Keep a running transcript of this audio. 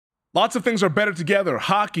Lots of things are better together.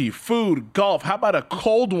 Hockey, food, golf. How about a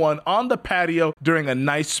cold one on the patio during a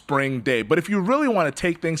nice spring day? But if you really want to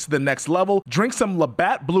take things to the next level, drink some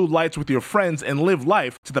Labatt Blue Lights with your friends and live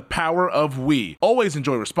life to the power of we. Always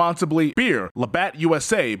enjoy responsibly. Beer, Labatt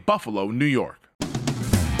USA, Buffalo, New York.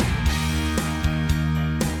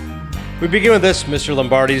 We begin with this, Mr.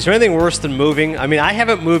 Lombardi. Is there anything worse than moving? I mean, I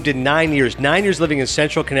haven't moved in 9 years. 9 years living in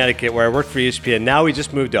central Connecticut where I worked for ESPN. Now we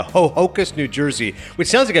just moved to Hohokus, New Jersey, which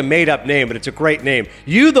sounds like a made-up name, but it's a great name.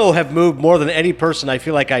 You, though, have moved more than any person I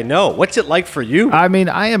feel like I know. What's it like for you? I mean,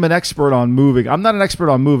 I am an expert on moving. I'm not an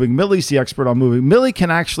expert on moving. Millie's the expert on moving. Millie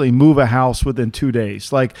can actually move a house within 2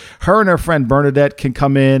 days. Like, her and her friend Bernadette can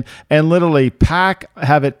come in and literally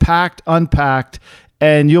have it packed, unpacked,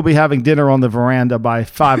 and you'll be having dinner on the veranda by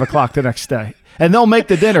 5 o'clock the next day. And they'll make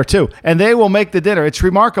the dinner, too. And they will make the dinner. It's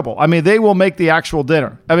remarkable. I mean, they will make the actual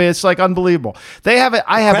dinner. I mean, it's like unbelievable. They have it.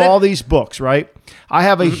 I have all these books, right? I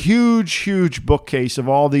have a huge bookcase of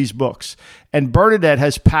all these books. And Bernadette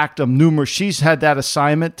has packed them numerous. She's had that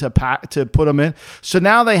assignment to put them in. So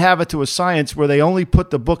now they have it to a science where they only put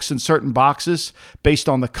the books in certain boxes based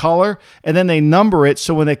on the color, and then they number it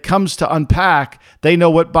so when it comes to unpack, they know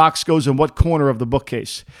what box goes in what corner of the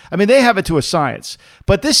bookcase. I mean, they have it to a science.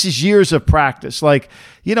 But this is years of practice. Like,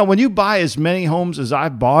 you know, when you buy as many homes as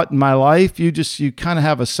I've bought in my life, you kind of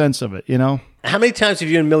have a sense of it, you know? How many times have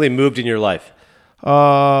you and Millie moved in your life?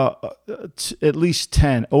 At least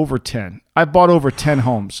 10, over 10. I bought over 10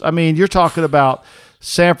 homes. I mean, you're talking about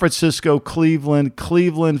San Francisco, Cleveland,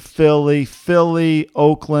 Philly,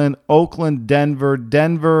 Oakland,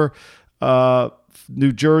 Denver,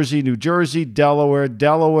 New Jersey,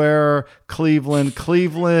 Delaware,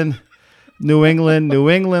 Cleveland, New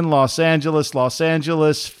England, Los Angeles,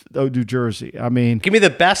 New Jersey. I mean, give me the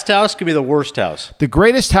best house, give me the worst house. The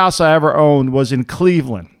greatest house I ever owned was in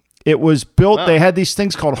Cleveland. It was built, They had these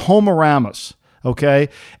things called homoramas, okay?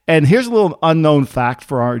 And here's a little unknown fact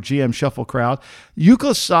for our GM Shuffle crowd.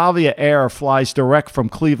 Yugoslavia Air flies direct from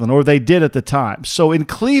Cleveland, or they did at the time. So in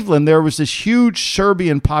Cleveland, there was this huge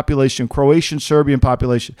Serbian population, Croatian-Serbian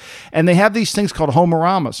population. And they have these things called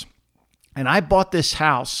homoramas. And I bought this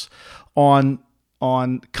house on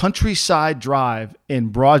Countryside Drive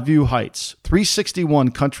in Broadview Heights,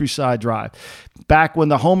 361 Countryside Drive. Back when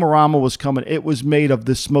the Homerama was coming, it was made of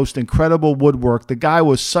this most incredible woodwork. The guy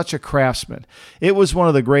was such a craftsman. It was one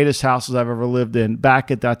of the greatest houses I've ever lived in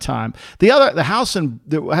back at that time. I had a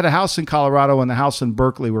house in Colorado and the house in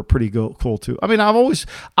Berkeley were pretty cool too. I mean, I'm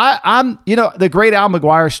the great Al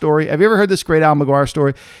McGuire story. Have you ever heard this great Al McGuire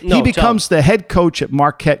story? No, he becomes the head coach at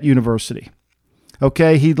Marquette University.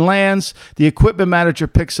 Okay, he lands, the equipment manager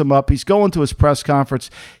picks him up. He's going to his press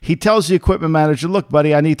conference. He tells the equipment manager, look,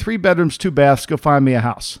 buddy, I need 3 bedrooms, 2 baths. Go find me a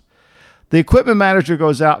house. The equipment manager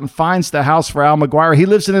goes out and finds the house for Al McGuire. He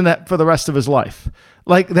lives in that for the rest of his life.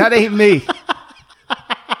 Like, that ain't me.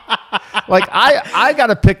 Like, I got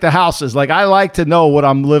to pick the houses. Like, I like to know what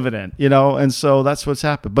I'm living in, you know, and so that's what's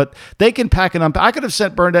happened. But they can pack it up. I could have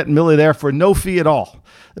sent Bernadette and Millie there for no fee at all.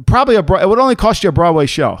 Probably it would only cost you a Broadway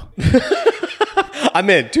show. I'm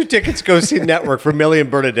in. 2 tickets, go see Network for Millie and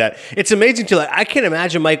Bernadette. It's amazing too. Like, I can't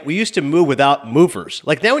imagine, Mike, we used to move without movers.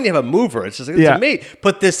 Like, now when you have a mover, it's just like, it's amazing.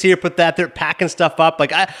 Put this here, put that there, packing stuff up.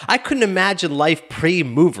 Like, I couldn't imagine life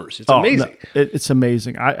pre-movers. It's amazing. No, it's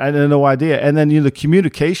amazing. I had no idea. And then, the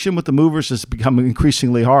communication with the movers has become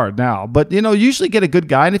increasingly hard now. But, you usually get a good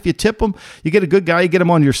guy. And if you tip them, you get a good guy, you get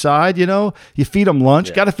them on your side, you feed them lunch.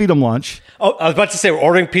 Yeah. Got to feed them lunch. Oh, I was about to say, we're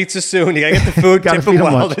ordering pizza soon. You got to get the food, tip them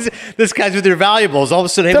well. This guy's with your valuables. All of a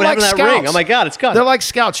sudden, hey, what happened to that ring? Oh my God, it's gone. They're like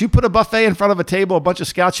scouts. You put a buffet in front of a table, a bunch of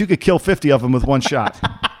scouts, you could kill 50 of them with one shot.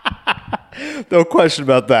 No question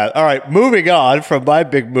about that. All right, moving on from my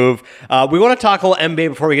big move. We want to talk a little NBA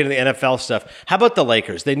before we get into the NFL stuff. How about the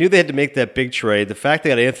Lakers? They knew they had to make that big trade. The fact they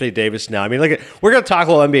got Anthony Davis now. I mean, we're going to talk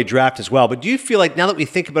a little NBA draft as well, but do you feel like now that we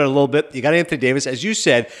think about it a little bit, you got Anthony Davis, as you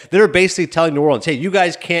said, they're basically telling New Orleans, hey, you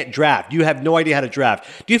guys can't draft. You have no idea how to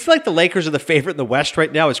draft. Do you feel like the Lakers are the favorite in the West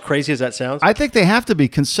right now, as crazy as that sounds? I think they have to be,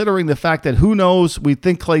 considering the fact that who knows, we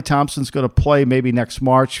think Klay Thompson's going to play maybe next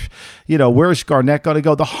March. Where's Garnett going to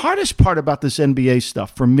go? The hardest part about this NBA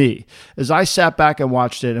stuff for me, as I sat back and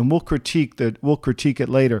watched it, and we'll critique it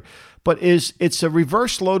later, but it's a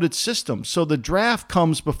reverse loaded system. So the draft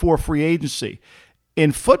comes before free agency.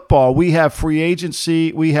 In football, we have free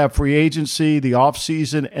agency, the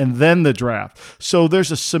offseason, and then the draft. So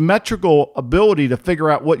there's a symmetrical ability to figure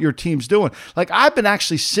out what your team's doing. Like, I've been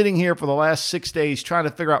actually sitting here for the last 6 days trying to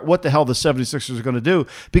figure out what the hell the 76ers are going to do,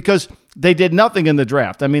 because they did nothing in the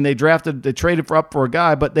draft. I mean, they traded up for a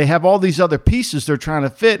guy, but they have all these other pieces they're trying to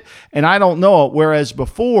fit, and I don't know. Whereas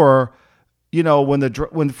before,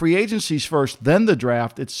 when free agency's first, then the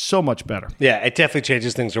draft, it's so much better. Yeah, it definitely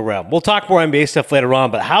changes things around. We'll talk more NBA stuff later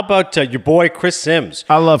on, but how about your boy Chris Sims?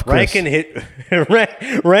 I love Chris.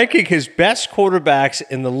 Ranking his best quarterbacks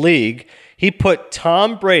in the league. He put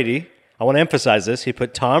Tom Brady, I want to emphasize this, he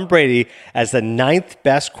put Tom Brady as the 9th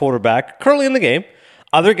best quarterback currently in the game.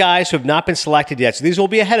 Other guys who have not been selected yet, so these will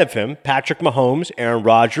be ahead of him: Patrick Mahomes, Aaron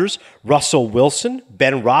Rodgers, Russell Wilson,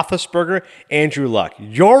 Ben Roethlisberger, Andrew Luck.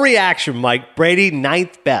 Your reaction, Mike? Brady,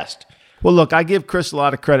 9th best. Well, look, I give Chris a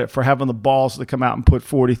lot of credit for having the balls to come out and put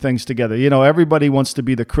 40 things together. Everybody wants to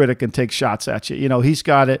be the critic and take shots at you. He's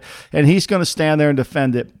got it, and he's going to stand there and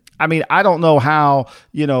defend it. I mean, I don't know how,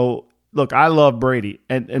 look, I love Brady,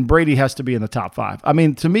 and Brady has to be in the top 5. I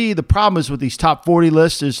mean, to me, the problem is with these top 40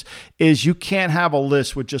 lists is you can't have a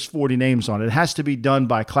list with just 40 names on it. It has to be done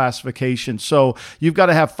by classification. So you've got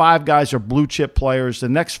to have 5 guys are blue chip players. The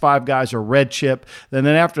next 5 guys are red chip. And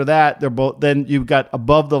then after that, then you've got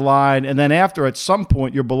above the line. And then after, at some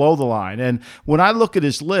point, you're below the line. And when I look at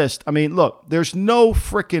his list, I mean, look, there's no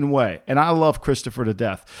freaking way. And I love Christopher to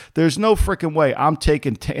death. There's no freaking way I'm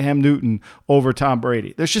taking Cam Newton over Tom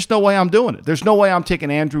Brady. There's just no way I'm doing it. There's no way I'm taking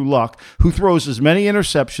Andrew Luck, who throws as many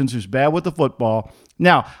interceptions, who's bad with the football.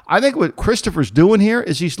 Now, I think what Christopher's doing here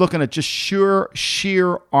is he's looking at just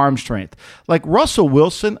sheer arm strength. Like Russell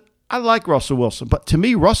Wilson, I like Russell Wilson, but to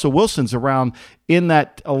me, Russell Wilson's around in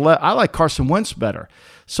that. I like Carson Wentz better.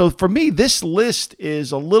 So for me, this list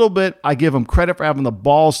is a little bit, I give him credit for having the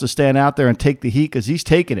balls to stand out there and take the heat because he's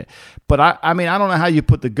taking it. But I mean, I don't know how you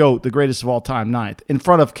put the GOAT, the greatest of all time, 9th, in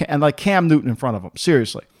front of, and like Cam Newton in front of him.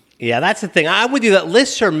 Seriously. Yeah, that's the thing. I'm with you that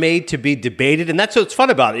lists are made to be debated, and that's what's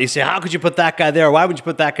fun about it. You say, how could you put that guy there? Why would you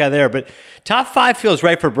put that guy there? But top 5 feels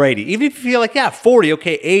right for Brady. Even if you feel like, 40,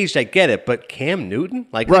 okay, aged, I get it. But Cam Newton?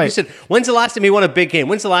 Like you said, when's the last time he won a big game?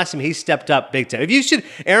 When's the last time he stepped up big time? If you should,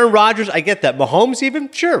 Aaron Rodgers, I get that. Mahomes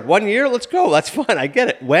even? Sure, 1 year, let's go. That's fine, I get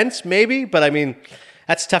it. Wentz, maybe, but I mean,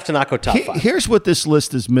 that's tough to not go top 5. Here's what this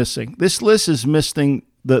list is missing. This list is missing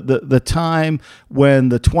the time when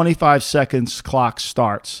the 25 seconds clock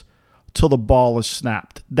starts till the ball is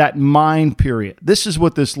snapped. That mind period. This is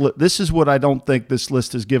what I don't think this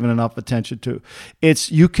list is given enough attention to.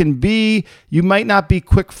 It's you might not be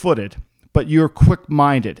quick-footed, but you're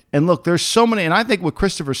quick-minded. And look, there's so many, and I think what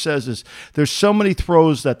Christopher says is there's so many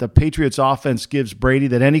throws that the Patriots offense gives Brady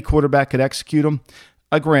that any quarterback could execute them.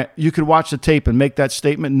 I grant, you could watch the tape and make that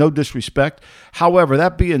statement, no disrespect. However,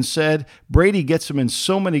 that being said, Brady gets him in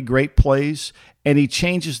so many great plays, and he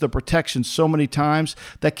changes the protection so many times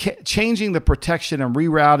that changing the protection and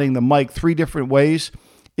rerouting the mic 3 different ways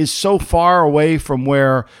is so far away from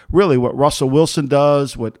where really what Russell Wilson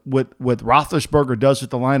does, what Roethlisberger does at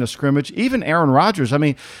the line of scrimmage, even Aaron Rodgers. I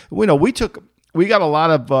mean, we got a lot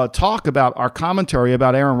of talk about our commentary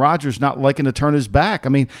about Aaron Rodgers not liking to turn his back. I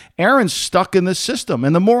mean, Aaron's stuck in this system.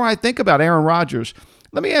 And the more I think about Aaron Rodgers,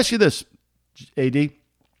 let me ask you this, AD.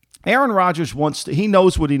 Aaron Rodgers he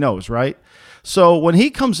knows what he knows, right? So when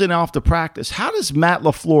he comes in off the practice, how does Matt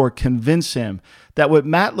LaFleur convince him that what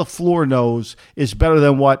Matt LaFleur knows is better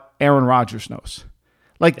than what Aaron Rodgers knows?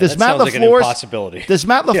 Like, does Matt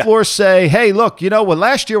LaFleur say, hey, look,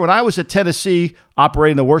 last year when I was at Tennessee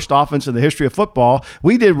operating the worst offense in the history of football,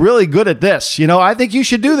 we did really good at this. I think you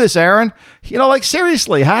should do this, Aaron.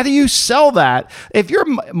 Seriously, how do you sell that? If you're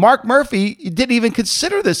Mark Murphy, you didn't even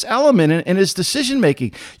consider this element in his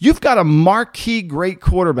decision-making. You've got a marquee great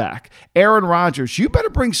quarterback, Aaron Rodgers. You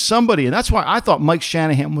better bring somebody, and that's why I thought Mike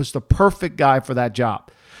Shanahan was the perfect guy for that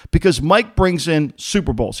job, because Mike brings in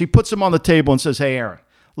Super Bowls. He puts them on the table and says, hey, Aaron,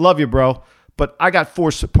 love you, bro. But I got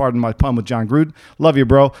 4, pardon my pun with John Gruden. Love you,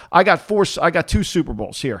 bro. I got 2 Super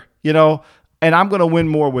Bowls here, and I'm going to win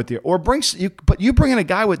more with you. But you bring in a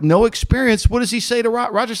guy with no experience. What does he say to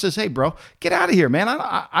Rodgers? Says, hey, bro, get out of here, man.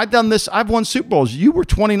 I've done this. I've won Super Bowls. You were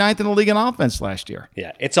 29th in the league in offense last year.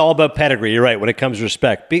 Yeah, it's all about pedigree. You're right when it comes to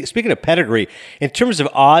respect. Speaking of pedigree, in terms of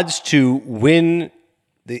odds to win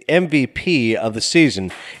the MVP of the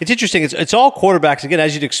season, it's interesting. It's all quarterbacks. Again,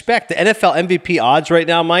 as you'd expect, the NFL MVP odds right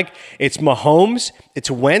now, Mike, it's Mahomes,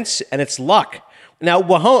 it's Wentz, and it's Luck. Now,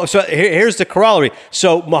 Mahomes, so here's the corollary.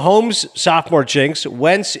 So Mahomes, sophomore jinx,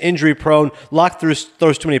 Wentz, injury prone, Luck throws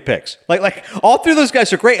too many picks. Like all 3 of those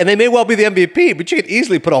guys are great, and they may well be the MVP, but you could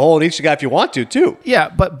easily put a hole in each guy if you want to, too. Yeah,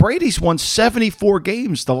 but Brady's won 74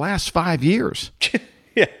 games the last 5 years.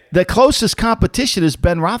 Yeah. The closest competition is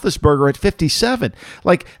Ben Roethlisberger at 57.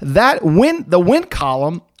 Like that the win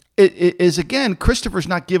column is again, Christopher's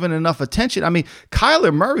not given enough attention. I mean,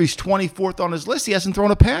 Kyler Murray's 24th on his list. He hasn't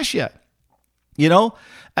thrown a pass yet. You know,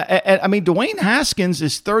 I mean, Dwayne Haskins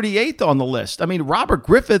is 38th on the list. I mean, Robert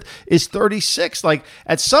Griffith is 36th. Like,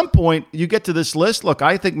 at some point, you get to this list. Look,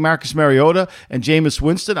 I think Marcus Mariota and Jameis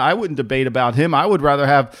Winston, I wouldn't debate about him. I would rather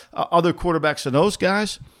have other quarterbacks than those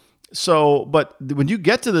guys. So, but when you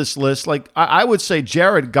get to this list, like, I would say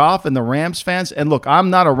Jared Goff and the Rams fans, and look, I'm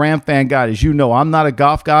not a Ram fan guy. As you know, I'm not a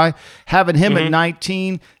Goff guy. Having him at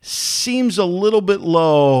 19 seems a little bit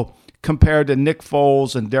low compared to Nick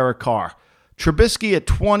Foles and Derek Carr. Trubisky at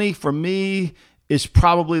 20 for me is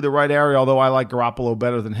probably the right area, although I like Garoppolo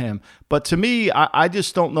better than him. But to me, I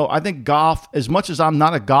just don't know. I think Goff, as much as I'm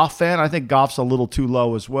not a Goff fan, I think Goff's a little too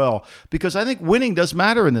low as well, because I think winning does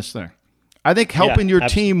matter in this thing. I think helping your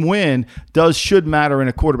team win should matter in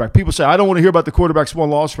a quarterback. People say, I don't want to hear about the quarterback's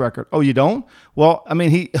one-loss record. Oh, you don't? Well, I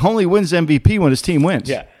mean, he only wins MVP when his team wins.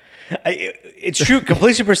 Yeah. It's true.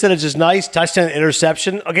 Completion percentage is nice. Touchdown,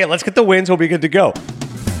 interception. Okay, let's get the wins. We'll be good to go.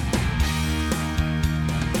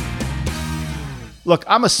 Look,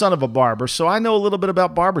 I'm a son of a barber, so I know a little bit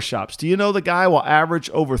about barbershops. Do you know the guy will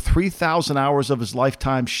average over 3,000 hours of his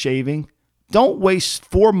lifetime shaving? Don't waste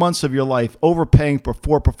 4 months of your life overpaying for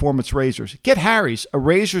 4 performance razors. Get Harry's, a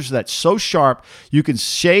razor that's so sharp you can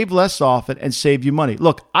shave less often and save you money.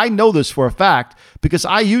 Look, I know this for a fact because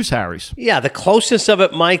I use Harry's. Yeah, the closeness of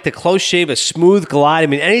it, Mike, the close shave, a smooth glide. I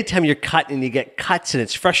mean, anytime you're cutting and you get cuts and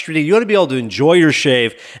it's frustrating, you want to be able to enjoy your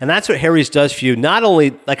shave, and that's what Harry's does for you. Not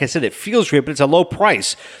only, like I said, it feels great, but it's a low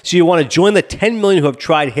price. So you want to join the 10 million who have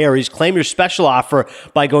tried Harry's. Claim your special offer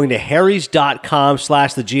by going to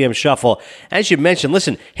harrys.com/the Shuffle. As you mentioned,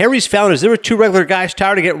 listen, Harry's founders, there were 2 regular guys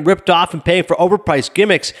tired of getting ripped off and paying for overpriced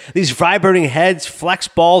gimmicks. These vibrating heads, flex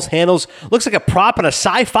balls, handles, looks like a prop in a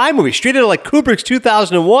sci-fi movie, straight out of like Kubrick's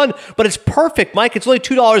 2001, but it's perfect, Mike. It's only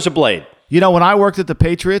 $2 a blade. You know, when I worked at the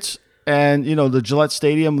Patriots, and, you know, the Gillette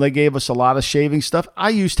Stadium, they gave us a lot of shaving stuff. I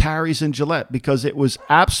used Harry's and Gillette because it was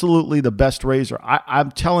absolutely the best razor. I'm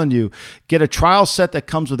telling you, get a trial set that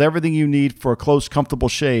comes with everything you need for a close, comfortable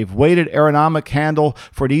shave. Weighted aerodynamic handle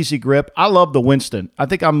for an easy grip. I love the Winston. I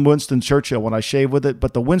think I'm Winston Churchill when I shave with it,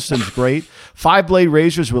 but the Winston's great. 5-blade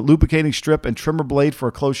razors with lubricating strip and trimmer blade for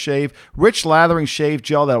a close shave. Rich lathering shave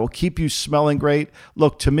gel that will keep you smelling great.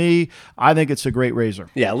 Look, to me, I think it's a great razor.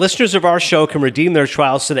 Yeah, listeners of our show can redeem their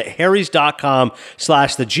trial set at harrys.com/the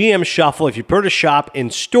Shuffle. If you prefer to shop in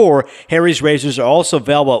store, Harry's razors are also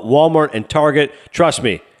available at Walmart and Target. Trust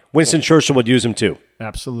me, Winston Churchill would use them too.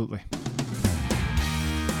 Absolutely.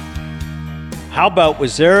 How about,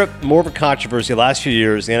 was there more of a controversy the last few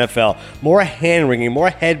years in the NFL, more hand-wringing, more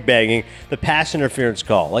head-banging, the pass interference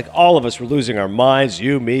call? Like, all of us were losing our minds,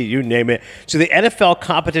 you, me, you name it. So the NFL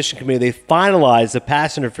Competition Committee, they finalized the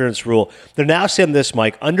pass interference rule. They're now saying this,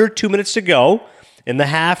 Mike, under 2 minutes to go in the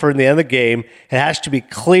half or in the end of the game, it has to be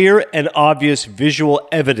clear and obvious visual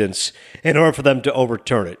evidence in order for them to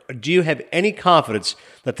overturn it. Do you have any confidence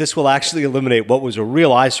that this will actually eliminate what was a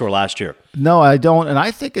real eyesore last year? No, I don't, and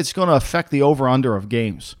I think it's going to affect the over-under of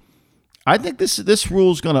games. I think this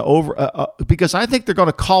rule is going to because I think they're going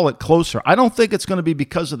to call it closer. I don't think it's going to be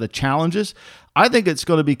because of the challenges. I think it's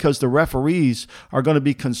going to be because the referees are going to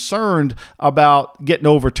be concerned about getting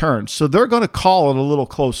overturned. So they're going to call it a little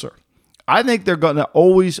closer. I think they're going to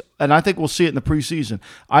always, and I think we'll see it in the preseason,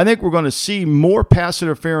 I think we're going to see more pass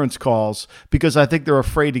interference calls because I think they're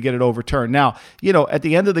afraid to get it overturned. Now, you know, at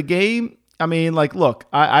the end of the game, I mean, like, look,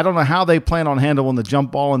 I don't know how they plan on handling the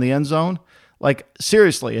jump ball in the end zone. Like,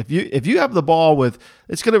 seriously, if you have the ball with,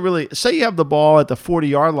 it's going to really, say you have the ball at the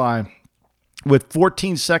 40-yard line with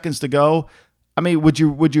 14 seconds to go, I mean, would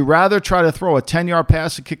you rather try to throw a 10-yard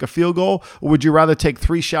pass and kick a field goal, or would you rather take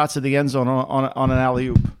 3 shots at the end zone on an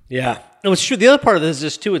alley-oop? Yeah. No, it's true. The other part of this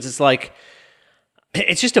is, too, it's like,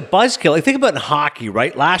 it's just a buzzkill. Like, think about in hockey,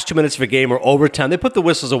 right? Last 2 minutes of a game or overtime, they put the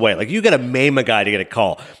whistles away. Like, you got to maim a guy to get a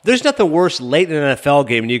call. There's nothing worse late in an NFL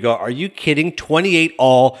game and you go, are you kidding? 28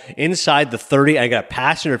 all inside the 30. I got a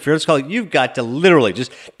pass interference call. You've got to literally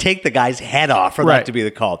just take the guy's head off for that to be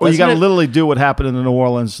the call. Well, you got to literally do what happened in the New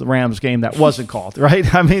Orleans Rams game that wasn't called,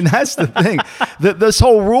 right? I mean, that's the thing. This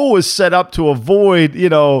whole rule was set up to avoid, you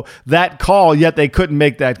know, that call, yet they couldn't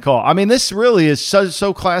make that call. I mean, this really is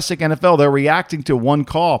so classic NFL. They're reacting to one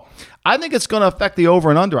call. I think it's going to affect the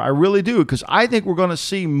over and under. I really do, because I think we're going to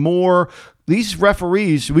see more. These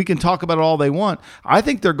referees, we can talk about it all they want. I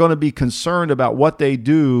think they're going to be concerned about what they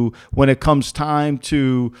do when it comes time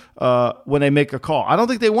to when they make a call. I don't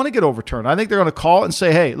think they want to get overturned. I think they're going to call it and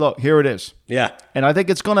say, hey, look, here it is. Yeah. And I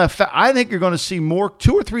think it's going to affect. I think you're going to see more,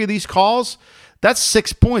 2 or 3 of these calls That's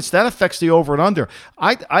 6 points. That affects the over and under.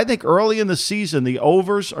 I think early in the season, the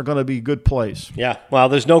overs are going to be good plays. Yeah, well,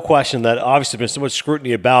 there's no question that obviously there's so much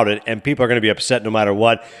scrutiny about it, and people are going to be upset no matter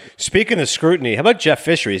what. Speaking of scrutiny, how about Jeff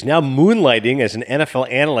Fisher? He's now moonlighting as an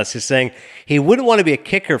NFL analyst. He's saying he wouldn't want to be a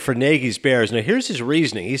kicker for Nagy's Bears. Now, here's his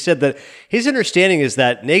reasoning. He said that his understanding is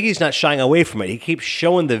that Nagy's not shying away from it. He keeps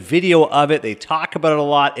showing the video of it. They talk about it a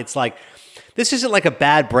lot. It's like, this isn't like a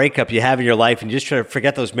bad breakup you have in your life and you just try to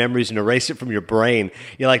forget those memories and erase it from your brain.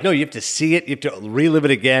 You're like, no, you have to see it. You have to relive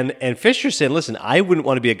it again. And Fisher's saying, listen, I wouldn't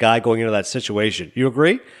want to be a guy going into that situation. You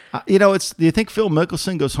agree? Do you think Phil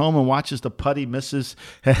Mickelson goes home and watches the putt he misses?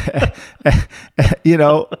 What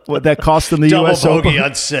that cost him the Double U.S. bogey Open?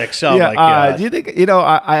 on 6. Oh, my God. Do you think,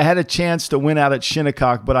 I had a chance to win out at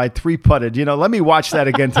Shinnecock, but I 3-putted. Let me watch that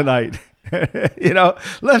again tonight.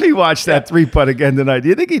 Let me watch that 3-putt again tonight. Do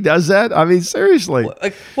you think he does that? I mean, seriously.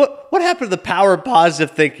 Like, what happened to the power of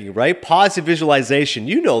positive thinking, right? Positive visualization.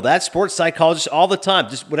 You know that. Sports psychologists all the time.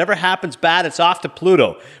 Just whatever happens bad, it's off to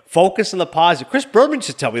Pluto. Focus on the positive. Chris Berman used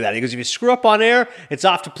to tell me that. He goes, if you screw up on air, it's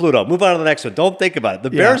off to Pluto. Move on to the next one. Don't think about it.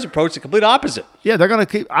 The Bears approach the complete opposite. Yeah, they're going to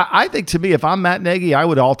keep. I think, to me, if I'm Matt Nagy, I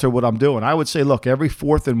would alter what I'm doing. I would say, look, every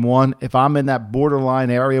 4th and 1, if I'm in that borderline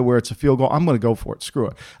area where it's a field goal, I'm going to go for it. Screw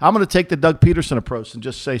it. I'm going to take the Doug Peterson approach and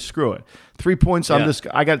just say, screw it. 3 points.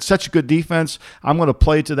 I got such a good defense. I'm going to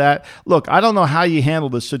play to that. Look, I don't know how you handle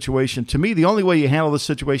this situation. To me, the only way you handle this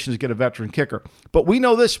situation is get a veteran kicker. But we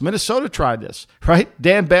know this. Minnesota tried this, right?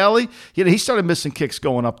 Dan Bailey, he started missing kicks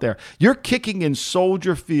going up there. You're kicking in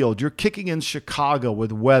Soldier Field. You're kicking in Chicago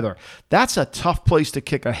with weather. That's a tough place to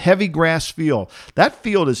kick, a heavy grass field. That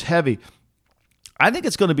field is heavy. I think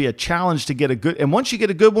it's going to be a challenge to get a good, and once you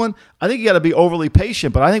get a good one, I think you got to be overly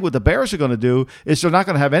patient. But I think what the Bears are going to do is they're not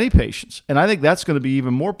going to have any patience. And I think that's going to be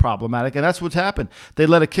even more problematic. And that's what's happened. They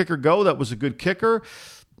let a kicker go that was a good kicker.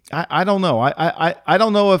 I don't know. I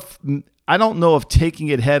don't know if taking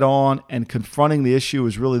it head on and confronting the issue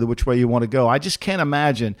is really which way you want to go. I just can't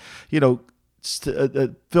imagine,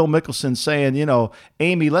 Phil Mickelson saying,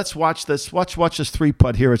 Amy, let's watch this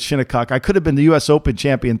 3-putt here at Shinnecock. I could have been the U.S. Open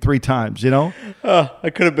champion 3 times,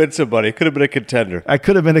 I could have been somebody. I could have been a contender. I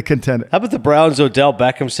could have been a contender. How about the Browns' Odell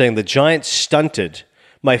Beckham saying the Giants stunted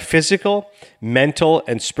my physical, mental,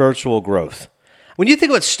 and spiritual growth? When you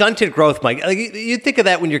think about stunted growth, Mike, you think of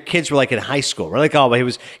that when your kids were like in high school, right?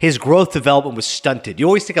 Like, his growth development was stunted. You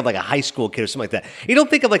always think of like a high school kid or something like that. You don't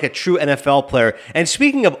think of like a true NFL player. And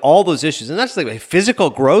speaking of all those issues, and that's like my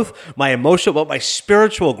physical growth, my emotional, but my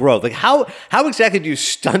spiritual growth. Like how exactly do you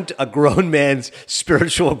stunt a grown man's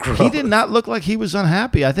spiritual growth? He did not look like he was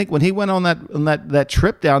unhappy. I think when he went on that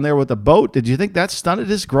trip down there with the boat, did you think that stunted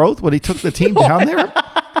his growth when he took the team down there?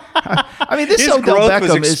 I mean, this his Odell growth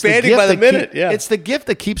Beckham was expanding by the minute. It's the gift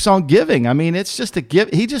that keeps on giving. I mean, it's just a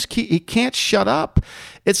gift. He can't shut up.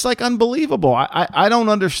 It's like unbelievable. I don't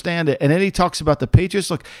understand it. And then he talks about the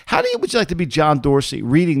Patriots. Look, would you like to be John Dorsey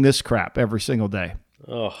reading this crap every single day?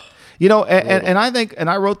 Oh, and I think, and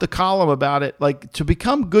I wrote the column about it. Like, to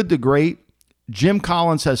become good to great, Jim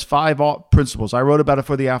Collins has 5 principles. I wrote about it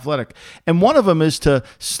for The Athletic, and one of them is to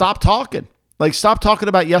stop talking. Like, stop talking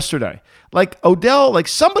about yesterday. Like, Odell, like,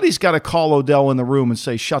 somebody's got to call Odell in the room and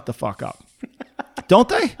say, shut the fuck up. Don't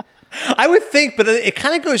they? I would think, but it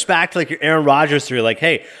kind of goes back to like your Aaron Rodgers theory. Like,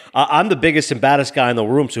 hey, I'm the biggest and baddest guy in the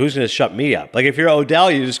room, so who's going to shut me up? Like, if you're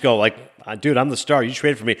Odell, you just go like, dude, I'm the star. You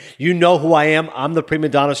traded for me. You know who I am. I'm the prima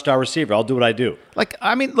donna star receiver. I'll do what I do. Like,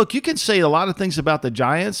 I mean, look, you can say a lot of things about the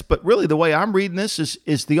Giants, but really the way I'm reading this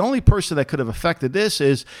is the only person that could have affected this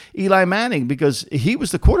is Eli Manning, because he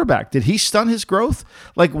was the quarterback. Did he stun his growth?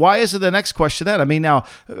 Like, why isn't the next question that? I mean, now,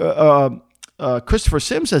 Christopher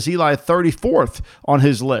Sims says Eli 34th on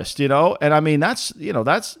his list, and I mean, that's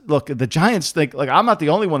look, the Giants think, like, I'm not the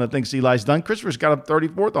only one that thinks Eli's done. Christopher's got him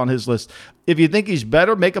 34th on his list. If you think he's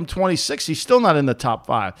better, make him 26. He's still not in the top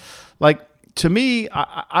 5. Like, to me,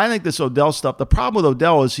 I think this Odell stuff, the problem with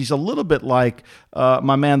Odell is he's a little bit like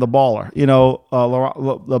my man, the baller,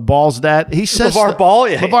 the Ball's dad. He says LeVar Ball,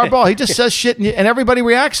 yeah. LeVar Ball. He just says shit and everybody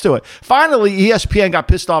reacts to it. Finally, ESPN got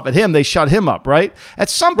pissed off at him. They shut him up, right? At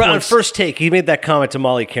some point. On First Take, he made that comment to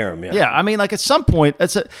Molly Karam. Yeah. Yeah, I mean, like, at some point,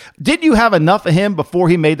 did you have enough of him before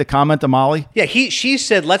he made the comment to Molly? Yeah, she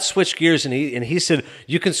said, let's switch gears, and he said,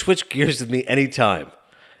 you can switch gears with me anytime.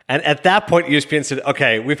 And at that point, ESPN said,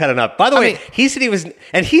 "Okay, we've had enough." By the way, he said he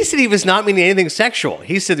was not meaning anything sexual.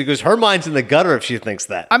 He said, because her mind's in the gutter if she thinks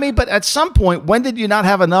that. I mean, but at some point, when did you not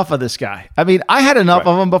have enough of this guy? I mean, I had enough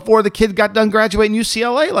of him before the kid got done graduating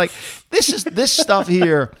UCLA. Like, this stuff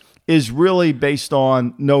here is really based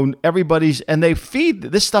on everybody's, and they feed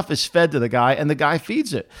this stuff is fed to the guy, and the guy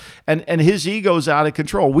feeds it, and his ego's out of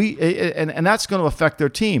control. And that's going to affect their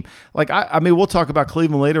team. Like I mean, we'll talk about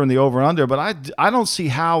Cleveland later in the over under, but I don't see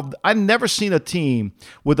how. I've never seen a team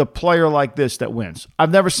with a player like this that wins.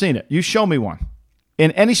 I've never seen it. You show me one.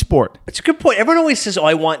 In any sport. It's a good point. Everyone always says,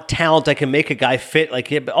 I want talent. I can make a guy fit. Like,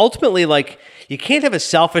 but ultimately, like, you can't have a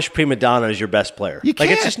selfish prima donna as your best player. You can't.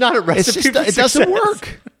 Like, it's just not a recipe for it success. doesn't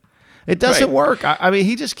work. It doesn't work. I mean,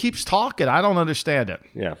 he just keeps talking. I don't understand it.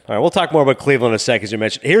 Yeah. All right. We'll talk more about Cleveland in a second, as you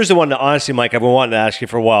mentioned. Here's the one that, honestly, Mike, I've been wanting to ask you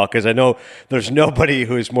for a while because I know there's nobody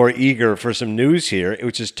who is more eager for some news here,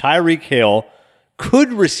 which is Tyreek Hill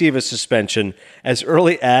could receive a suspension as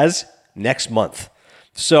early as next month.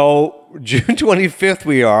 So June 25th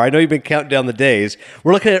we are. I know you've been counting down the days.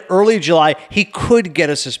 We're looking at early July. He could get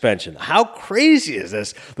a suspension. How crazy is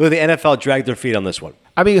this? The way the NFL dragged their feet on this one.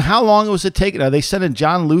 I mean, how long was it taking? Are they sending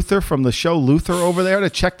John Luther from the show Luther over there to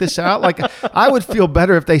check this out? Like, I would feel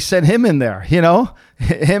better if they sent him in there, Him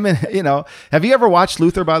and, Have you ever watched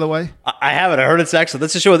Luther, by the way? I haven't. I heard it's excellent.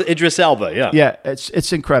 That's a show with Idris Elba, yeah. Yeah,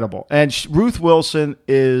 it's incredible. And Ruth Wilson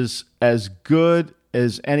is as good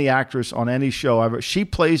as any actress on any show ever. She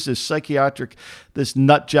plays this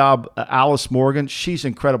nut job, Alice Morgan. She's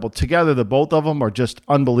incredible. Together, the both of them are just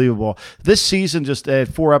unbelievable. This season, just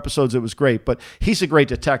had 4 episodes. It was great, but he's a great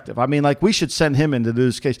detective. I mean, like, we should send him in to do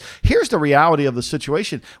this case. Here's the reality of the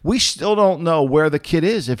situation. We still don't know where the kid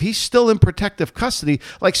is. If he's still in protective custody,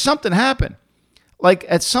 like, something happened. Like,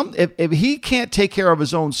 if he can't take care of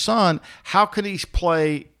his own son, how can he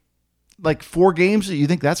play like 4 games? You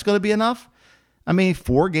think that's going to be enough? I mean,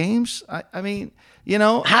 4 games? I mean,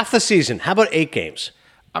 half the season. How about 8 games?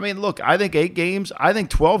 I mean, look, I think 8 games. I think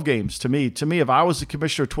 12 games to me, if I was the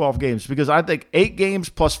commissioner, 12 games, because I think 8 games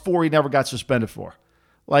plus 4 he never got suspended for.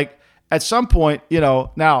 Like, at some point,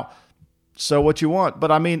 now, so what you want.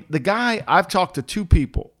 But I mean, the guy, I've talked to 2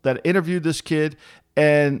 people that interviewed this kid,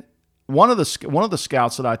 and one of the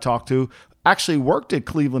scouts that I talked to actually worked at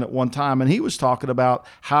Cleveland at one time, and he was talking about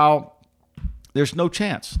how there's no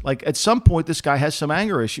chance. Like, at some point, this guy has some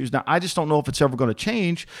anger issues. Now, I just don't know if it's ever going to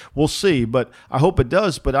change. We'll see, but I hope it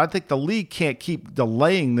does. But I think the league can't keep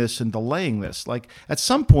delaying this. Like, at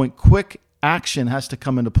some point, quick action has to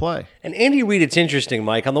come into play. And Andy Reid, it's interesting,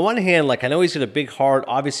 Mike. On the one hand, like, I know he's got a big heart.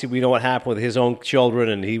 Obviously, we know what happened with his own children,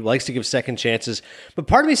 and he likes to give second chances. But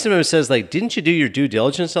part of me sometimes says, like, didn't you do your due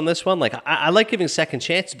diligence on this one? Like, I like giving second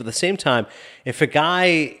chances, but at the same time, if a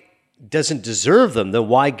guy doesn't deserve them, then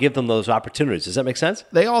why give them those opportunities? Does that make sense?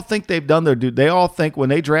 They all think they've done their due. They all think when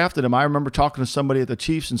they drafted him, I remember talking to somebody at the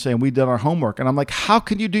Chiefs and saying, we did our homework. And I'm like, how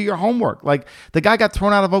can you do your homework? Like, the guy got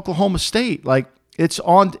thrown out of Oklahoma State. Like, it's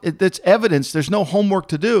evidence. There's no homework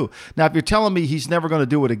to do. Now, if you're telling me he's never going to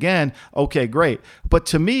do it again, okay, great. But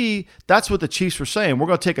to me, that's what the Chiefs were saying. We're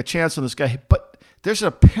going to take a chance on this guy. But there's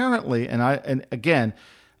apparently, and again,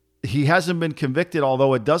 he hasn't been convicted,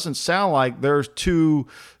 although it doesn't sound like they're too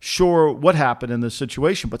sure what happened in this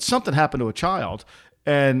situation. But something happened to a child,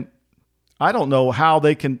 and I don't know how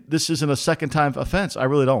they can. This isn't a second-time offense. I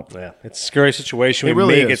really don't. Yeah, it's a scary situation. We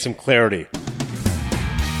really may is. get some clarity.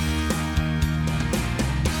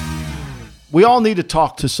 We all need to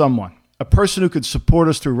talk to someone, a person who can support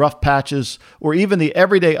us through rough patches or even the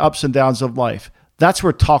everyday ups and downs of life. That's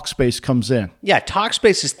where Talkspace comes in. Yeah,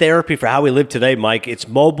 Talkspace is therapy for how we live today, Mike. It's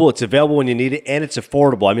mobile, it's available when you need it, and it's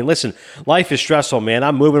affordable. I mean, listen, life is stressful, man.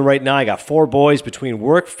 I'm moving right now. I got 4 boys between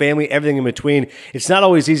work, family, everything in between. It's not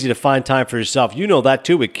always easy to find time for yourself. You know that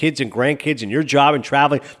too, with kids and grandkids and your job and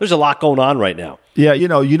traveling. There's a lot going on right now. Yeah, you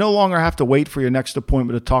no longer have to wait for your next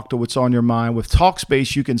appointment to talk to what's on your mind. With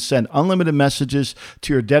Talkspace, you can send unlimited messages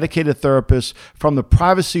to your dedicated therapist from the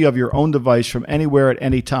privacy of your own device from anywhere at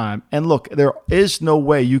any time. And look, there is no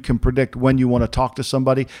way you can predict when you want to talk to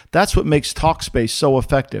somebody. That's what makes Talkspace so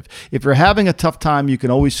effective. If you're having a tough time, you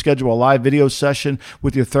can always schedule a live video session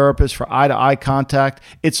with your therapist for eye-to-eye contact.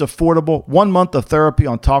 It's affordable. 1 month of therapy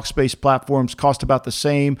on Talkspace platforms cost about the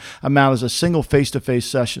same amount as a single face-to-face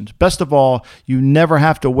session. Best of all, you never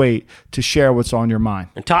have to wait to share what's on your mind.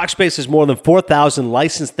 And Talkspace has more than 4,000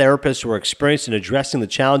 licensed therapists who are experienced in addressing the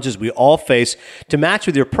challenges we all face. To match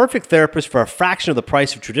with your perfect therapist for a fraction of the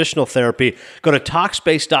price of traditional therapy, go to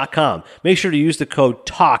Talkspace.com. Make sure to use the code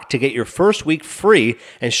TALK to get your first week free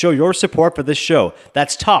and show your support for this show.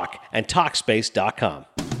 That's TALK and Talkspace.com.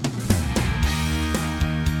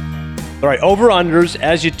 All right, over-unders,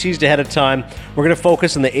 as you teased ahead of time, we're going to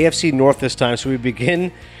focus on the AFC North this time. So we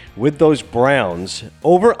begin with those Browns.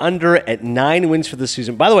 Over-under at 9 wins for the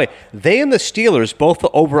season. By the way, they and the Steelers both the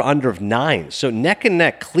over-under of 9. So neck and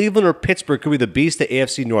neck, Cleveland or Pittsburgh could be the beast of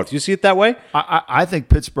AFC North. You see it that way? I think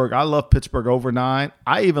Pittsburgh. I love Pittsburgh over 9.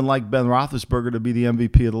 I even like Ben Roethlisberger to be the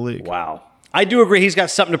MVP of the league. Wow. I do agree he's got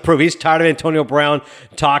something to prove. He's tired of Antonio Brown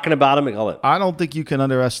talking about him. I don't think you can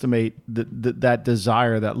underestimate that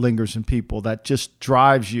desire that lingers in people that just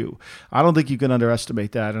drives you. I don't think you can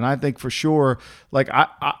underestimate that. And I think for sure, like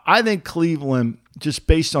I think Cleveland, just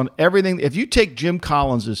based on everything, if you take Jim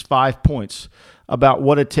Collins' 5 points about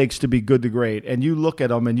what it takes to be good to great, and you look at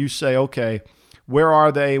them and you say, okay, where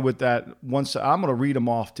are they with that? Once I'm going to read them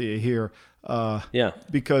off to you here.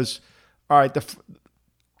 Because, all right,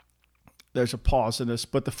 there's a pause in this,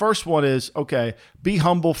 but the first one is, okay, be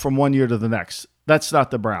humble from one year to the next. That's not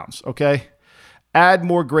the Browns, okay? Add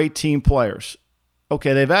more great team players.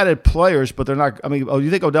 Okay, they've added players, but they're not – you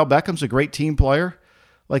think Odell Beckham's a great team player?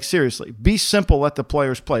 Like, seriously, be simple, let the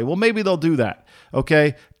players play. Well, maybe they'll do that,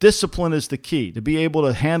 okay? Discipline is the key, to be able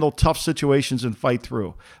to handle tough situations and fight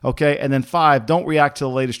through, okay? And then 5, don't react to the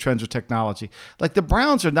latest trends or technology. Like, the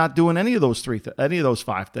Browns are not doing any of those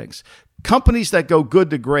 5 things. Companies that go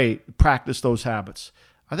good to great practice those habits.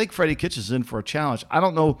 I think Freddie Kitchens is in for a challenge. I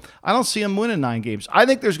don't know. I don't see him winning 9 games. I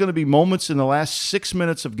think there's going to be moments in the last 6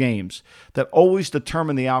 minutes of games that always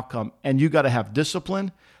determine the outcome, and you got to have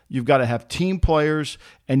discipline. You've got to have team players,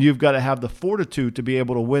 and you've got to have the fortitude to be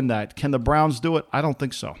able to win that. Can the Browns do it? I don't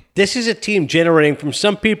think so. This is a team generating from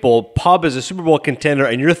some people, Pub is a Super Bowl contender,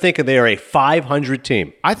 and you're thinking they are a 500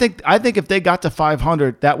 team. I think if they got to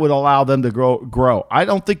 500, that would allow them to grow. I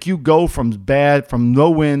don't think you go from no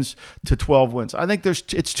wins to 12 wins. I think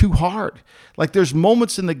it's too hard. Like, there's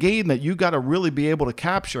moments in the game that you got to really be able to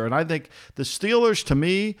capture, and I think the Steelers, to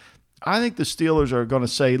me, I think the Steelers are going to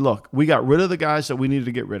say, look, we got rid of the guys that we needed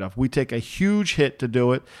to get rid of. We take a huge hit to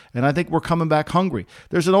do it, and I think we're coming back hungry.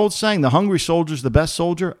 There's an old saying, the hungry soldier's the best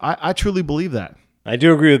soldier. I truly believe that. I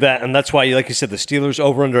do agree with that, and that's why, like you said, the Steelers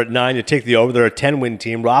over-under at 9. You take the over. They're a 10-win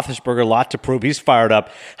team. Roethlisberger, a lot to prove. He's fired up.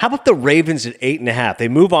 How about the Ravens at 8.5? They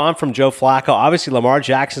move on from Joe Flacco. Obviously, Lamar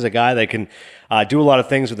Jackson's a guy that can do a lot of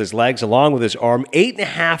things with his legs along with his arm.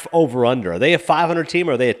 8.5 over-under. Are they a 500 team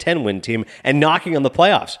or are they a 10-win team and knocking on the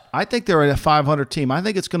playoffs? I think they're a 500 team. I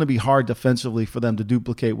think it's going to be hard defensively for them to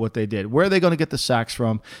duplicate what they did. Where are they going to get the sacks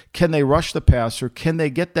from? Can they rush the passer? Can they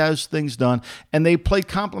get those things done? And they played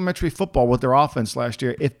complementary football with their offense last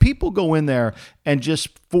year. If people go in there and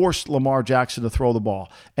just force Lamar Jackson to throw the ball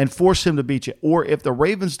and force him to beat you, or if the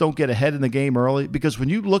Ravens don't get ahead in the game early, because when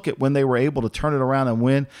you look at when they were able to turn it around and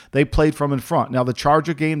win, they played from in front. Now, the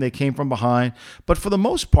Charger game, they came from behind, but for the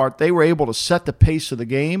most part, they were able to set the pace of the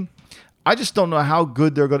game. I just don't know how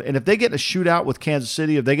good they're going to – and if they get a shootout with Kansas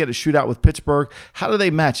City, if they get a shootout with Pittsburgh, how do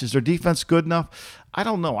they match? Is their defense good enough? I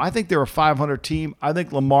don't know. I think they're a 500 team. I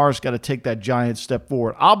think Lamar's got to take that giant step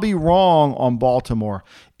forward. I'll be wrong on Baltimore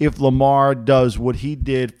if Lamar does what he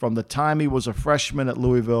did from the time he was a freshman at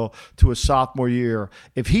Louisville to his sophomore year.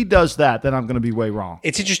 If he does that, then I'm going to be way wrong.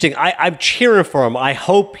 It's interesting. I'm cheering for him. I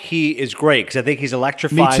hope he is great because I think he's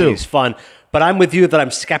electrifying. Me too. He's fun. But I'm with you that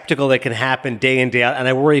I'm skeptical that can happen day in, day out, and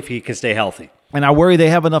I worry if he can stay healthy. And I worry they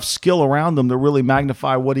have enough skill around them to really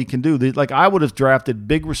magnify what he can do. I would have drafted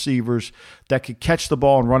big receivers that could catch the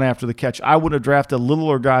ball and run after the catch. I would have drafted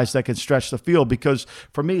littler guys that can stretch the field because,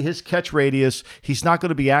 for me, his catch radius, he's not going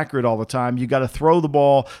to be accurate all the time. You got to throw the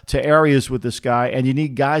ball to areas with this guy, and you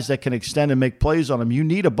need guys that can extend and make plays on him. You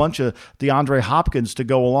need a bunch of DeAndre Hopkins to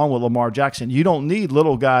go along with Lamar Jackson. You don't need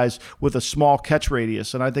little guys with a small catch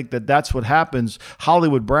radius, and I think that's what happens.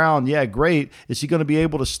 Hollywood Brown, yeah, great. Is he going to be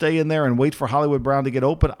able to stay in there and wait for Hollywood Brown to get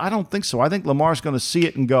open? I don't think so. I think Lamar's going to see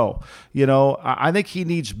it and go. I think he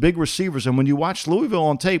needs big receivers. And when you watch Louisville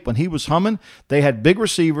on tape, when he was humming, they had big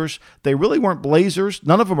receivers. They really weren't blazers.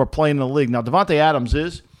 None of them are playing in the league. Now, Devontae Adams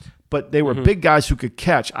is, but they were big guys who could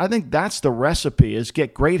catch. I think that's the recipe, is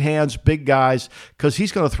get great hands, big guys, because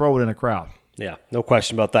he's going to throw it in a crowd. Yeah, no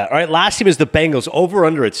question about that. All right, last team is the Bengals. Over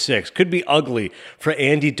under at 6. Could be ugly for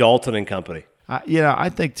Andy Dalton and company. I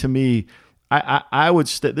think, to me, I would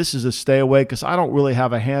this is a stay away because I don't really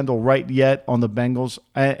have a handle right yet on the Bengals.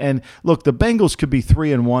 And look, the Bengals could be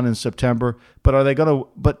 3-1 in September, but are they going to?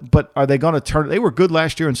 But are they going to turn? They were good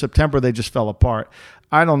last year in September. They just fell apart.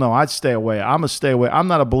 I don't know. I'd stay away. I'm a stay away. I'm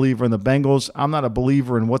not a believer in the Bengals. I'm not a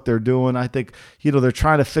believer in what they're doing. I think, they're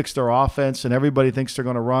trying to fix their offense, and everybody thinks they're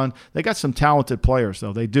going to run. They got some talented players,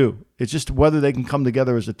 though. They do. It's just whether they can come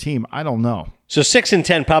together as a team. I don't know. So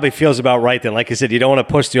 6-10 probably feels about right then. Like I said, you don't want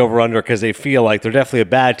to push the over-under because they feel like they're definitely a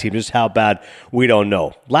bad team. Just how bad, we don't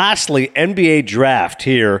know. Lastly, NBA draft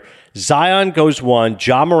here. Zion goes 1,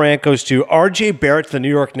 John Morant goes 2, RJ Barrett to the New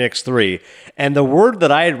York Knicks 3. And the word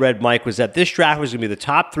that I had read, Mike, was that this draft was going to be the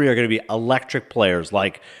top 3 are going to be electric players,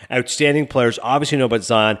 like outstanding players. Obviously, you know about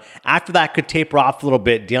Zion. After that, could taper off a little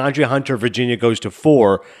bit. DeAndre Hunter, Virginia goes to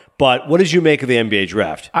 4. But what did you make of the NBA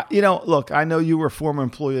draft? Look, I know you were a former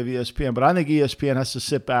employee of ESPN, but I think ESPN has to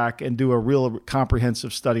sit back and do a real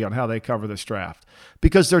comprehensive study on how they cover this draft,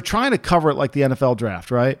 because they're trying to cover it like the NFL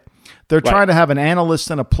draft, right? They're trying to have an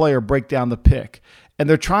analyst and a player break down the pick, and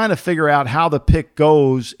they're trying to figure out how the pick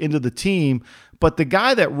goes into the team. But the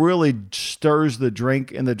guy that really stirs the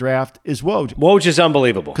drink in the draft is Woj. Woj is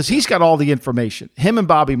unbelievable because he's got all the information. Him and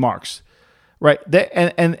Bobby Marks. Right.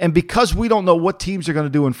 And because we don't know what teams are going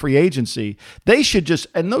to do in free agency, they should just,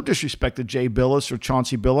 and no disrespect to Jay Billis or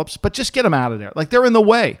Chauncey Billups, but just get them out of there. Like, they're in the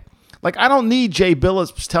way. Like, I don't need Jay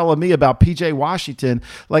Billups telling me about PJ Washington.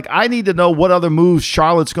 Like, I need to know what other moves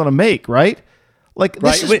Charlotte's going to make, right? Like,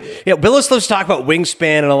 this is, Billis loves to talk about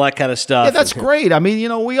wingspan and all that kind of stuff. Yeah, that's great. I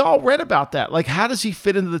mean, we all read about that. Like, how does he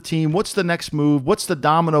fit into the team? What's the next move? What's the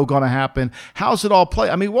domino going to happen? How's it all play?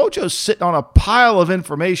 I mean, Wojo's sitting on a pile of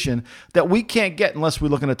information that we can't get unless we're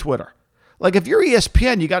looking at Twitter. Like, if you're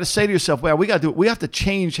ESPN, you got to say to yourself, well, we got to do it. We have to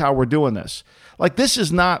change how we're doing this. Like, this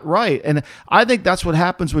is not right. And I think that's what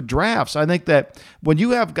happens with drafts. I think that when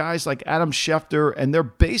you have guys like Adam Schefter and they're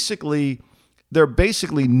basically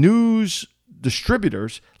news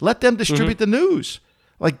distributors, let them distribute the news.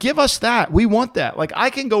 Like, give us that. We want that. Like,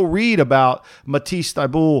 I can go read about Matisse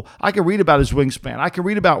Thybulle. I can read about his wingspan. I can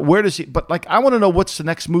read about where does he, but like, I want to know what's the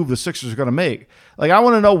next move the Sixers are going to make. Like, I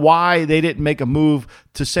want to know why they didn't make a move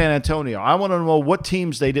to San Antonio. I want to know what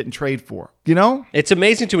teams they didn't trade for. You know? It's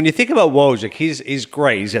amazing too. When you think about Woj, like, he's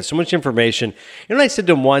great. He's got so much information. You know what I said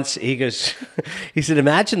to him once? He goes, he said,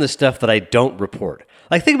 imagine the stuff that I don't report.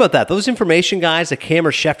 Like, think about that. Those information guys, like Cam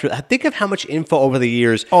or Schefter, think of how much info over the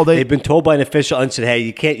years they've been told by an official and said, hey,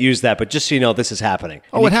 you can't use that, but just so you know, this is happening.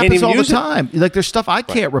 And it happens all the time. Like, there's stuff I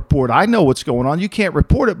can't report. I know what's going on. You can't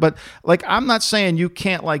report it, but like, I'm not saying you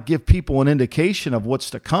can't like give people an indication of what's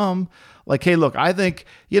to come. Like, hey, look, I think,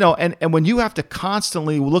 and when you have to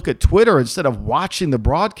constantly look at Twitter instead of watching the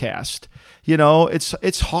broadcast,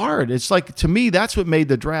 it's hard. It's like, to me, that's what made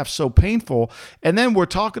the draft so painful. And then we're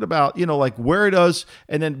talking about, like where it does.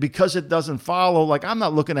 And then because it doesn't follow, like, I'm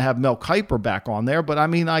not looking to have Mel Kiper back on there, but I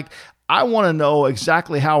mean, like, I want to know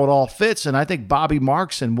exactly how it all fits. And I think Bobby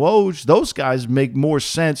Marks and Woj, those guys make more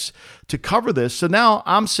sense to cover this. So now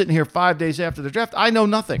I'm sitting here 5 days after the draft. I know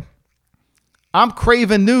nothing. I'm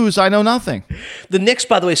craving news. I know nothing. The Knicks,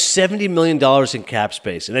 by the way, $70 million in cap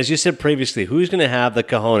space. And as you said previously, who's going to have the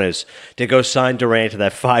cojones to go sign Durant to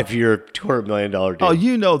that 5-year, $200 million deal?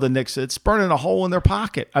 Oh, the Knicks. It's burning a hole in their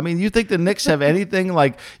pocket. I mean, you think the Knicks have anything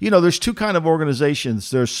like, there's two kind of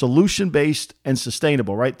organizations. There's solution-based and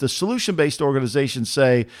sustainable, right? The solution-based organizations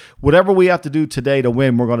say, whatever we have to do today to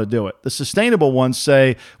win, we're going to do it. The sustainable ones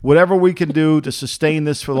say, whatever we can do to sustain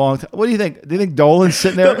this for a long time. What do you think? Do you think Dolan's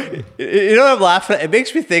sitting there? You know what I'm laughing at? It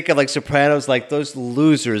makes me think of like Sopranos, like those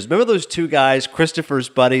losers. Remember those two guys, Christopher's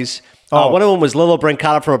buddies? One of them was Lilo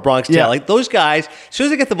Brancato from A Bronx Tale. Yeah. Like, those guys, as soon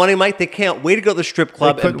as they get the money, Mike, they can't wait to go to the strip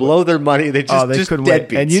club and blow their money. They just couldn't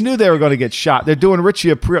deadbeats. And you knew they were going to get shot. They're doing Richie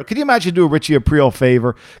Aprile. Can you imagine doing Richie Aprile a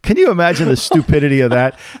favor? Can you imagine the stupidity of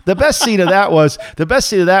that? The best scene of that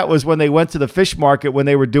was when they went to the fish market when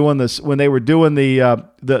they were doing the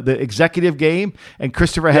executive game, and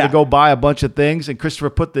Christopher had to go buy a bunch of things, and Christopher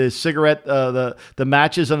put the cigarette the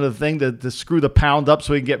matches under the thing to screw the pound up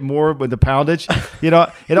so he can get more with the poundage.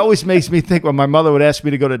 It always makes me think when my mother would ask me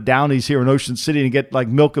to go to Downey's here in Ocean City and get like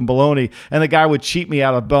milk and bologna, and the guy would cheat me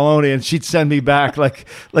out of bologna and she'd send me back like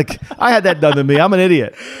I had that done to me. I'm an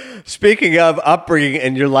idiot. Speaking of upbringing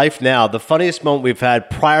and your life now, the funniest moment we've had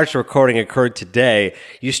prior to recording occurred today.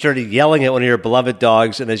 You started yelling at one of your beloved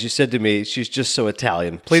dogs, and as you said to me, she's just so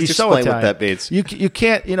Italian. Please explain what that means. You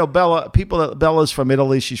can't, Bella. Bella's from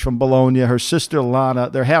Italy. She's from Bologna. Her sister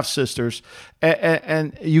Lana, they're half sisters,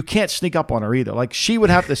 and you can't sneak up on her either. Like, she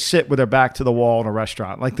would have to sit with her back to the wall in a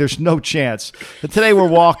restaurant. Like, there's no chance. And today we're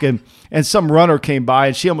walking, and some runner came by,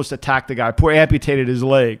 and she almost attacked the guy. Poor amputated his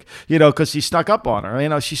leg, because he snuck up on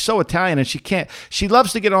her. She's so Italian, and she can't. She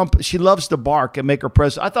loves to get on. She loves to bark and make her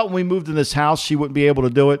presence. I thought when we moved in this house, she wouldn't be able to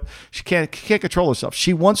do it. She can't control herself.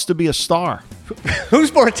 She wants to be a star.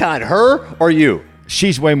 Who's more Italian, her or you?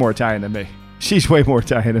 She's way more Italian than me. She's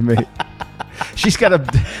got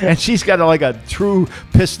like a true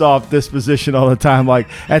pissed off disposition all the time. Like,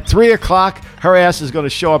 at 3:00, her ass is going to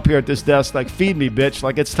show up here at this desk like, feed me, bitch.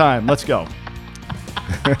 Like, it's time. Let's go.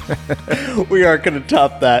 We aren't going to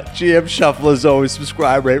top that. GM Shuffle, as always,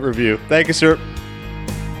 subscribe, rate, review. Thank you, sir.